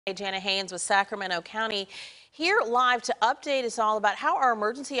Hey, Jana Haynes with Sacramento County here live to update us all about how our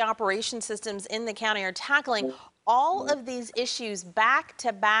emergency operation systems in the county are tackling all of these issues, back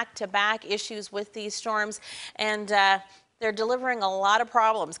to back to back issues with these storms, and they're delivering a lot of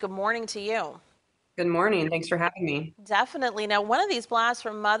problems. Good morning to you. Good morning. Thanks for having me. Definitely. Now, one of these blasts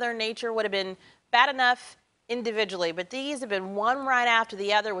from Mother Nature would have been bad enough individually, but these have been one right after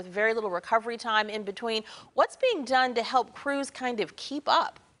the other with very little recovery time in between. What's being done to help crews kind of keep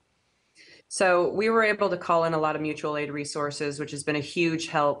up? So we were able to call in a lot of mutual aid resources, which has been a huge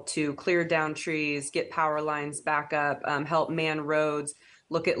help to clear down trees, get power lines back up, help man roads,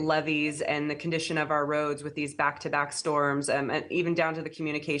 look at levees and the condition of our roads with these back-to-back storms, and even down to the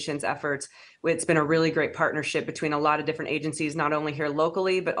communications efforts. It's been a really great partnership between a lot of different agencies, not only here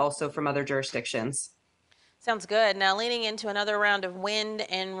locally, but also from other jurisdictions. Sounds good. Now, leaning into another round of wind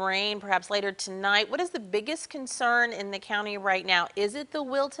and rain, perhaps later tonight, what is the biggest concern in the county right now? Is it the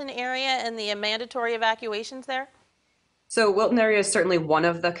Wilton area and the mandatory evacuations there? So Wilton area is certainly one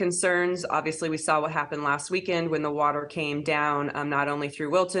of the concerns. Obviously, we saw what happened last weekend when the water came down, not only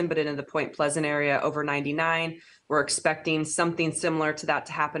through Wilton, but into the Point Pleasant area over 99. We're expecting something similar to that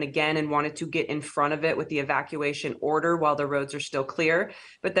to happen again and wanted to get in front of it with the evacuation order while the roads are still clear.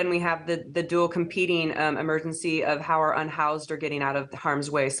 But then we have the dual competing emergency of how our unhoused are getting out of harm's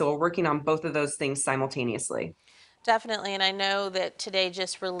way. So we're working on both of those things simultaneously. Definitely, and I know that today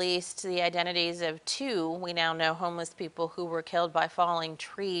just released the identities of two, we now know, homeless people who were killed by falling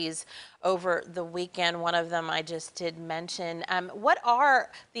trees over the weekend. One of them I just did mention. What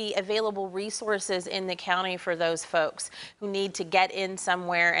are the available resources in the county for those folks who need to get in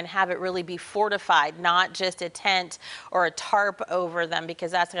somewhere and have it really be fortified, not just a tent or a tarp over them,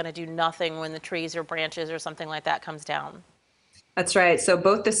 because that's going to do nothing when the trees or branches or something like that comes down? That's right. So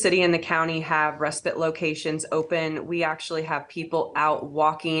both the city and the county have respite locations open. We actually have people out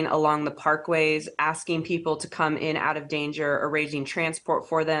walking along the parkways, asking people to come in out of danger, arranging transport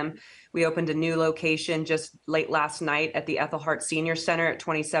for them. We opened a new location just late last night at the Ethelhart Senior Center at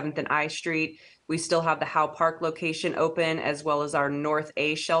 27th and I Street. We still have the Howe Park location open, as well as our North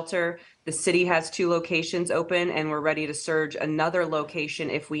A shelter. The city has two locations open, and we're ready to surge another location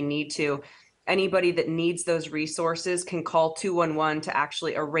if we need to. Anybody that needs those resources can call 211 to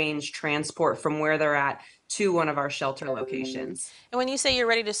actually arrange transport from where they're at to one of our shelter locations. And when you say you're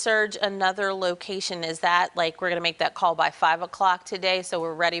ready to surge another location, is that like we're going to make that call by 5 o'clock today, so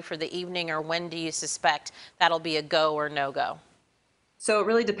we're ready for the evening, or when do you suspect that'll be a go or no go? So it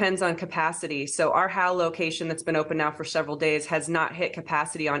really depends on capacity. So our Howe location that's been open now for several days has not hit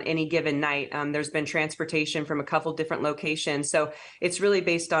capacity on any given night. There's been transportation from a couple different locations. So it's really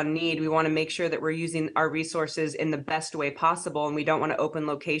based on need. We want to make sure that we're using our resources in the best way possible, and we don't want to open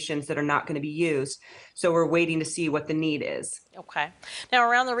locations that are not going to be used. So we're waiting to see what the need is. Okay. Now,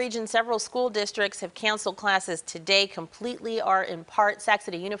 around the region, several school districts have canceled classes today completely or in part, Sac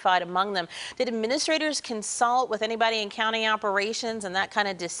City Unified among them. Did administrators consult with anybody in county operations and that kind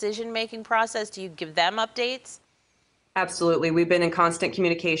of decision-making process? Do you give them updates? Absolutely. We've been in constant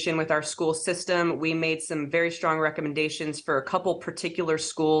communication with our school system. We made some very strong recommendations for a couple particular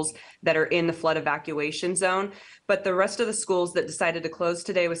schools that are in the flood evacuation zone. But the rest of the schools that decided to close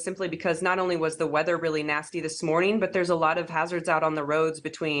today was simply because not only was the weather really nasty this morning, but there's a lot of hazards out on the roads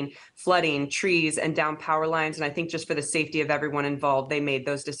between flooding, trees, and down power lines. And I think just for the safety of everyone involved, they made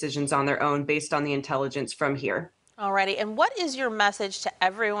those decisions on their own based on the intelligence from here. Alrighty, and what is your message to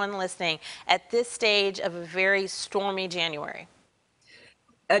everyone listening at this stage of a very stormy January?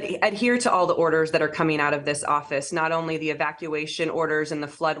 Adhere to all the orders that are coming out of this office, not only the evacuation orders and the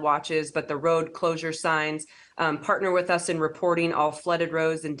flood watches, but the road closure signs. Partner with us in reporting all flooded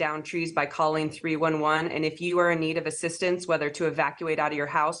roads and downed trees by calling 311. And if you are in need of assistance, whether to evacuate out of your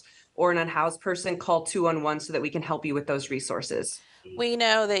house or an unhoused person, call 211 so that we can help you with those resources. We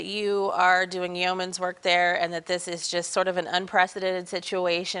know that you are doing yeoman's work there and that this is just sort of an unprecedented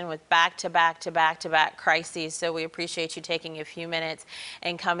situation with back to back to back to back crises. So we appreciate you taking a few minutes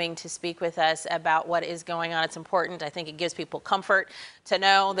and coming to speak with us about what is going on. It's important. I think it gives people comfort to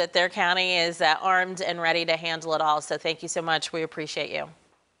know that their county is armed and ready to handle it all. So thank you so much. We appreciate you.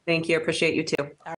 Thank you. Appreciate you too.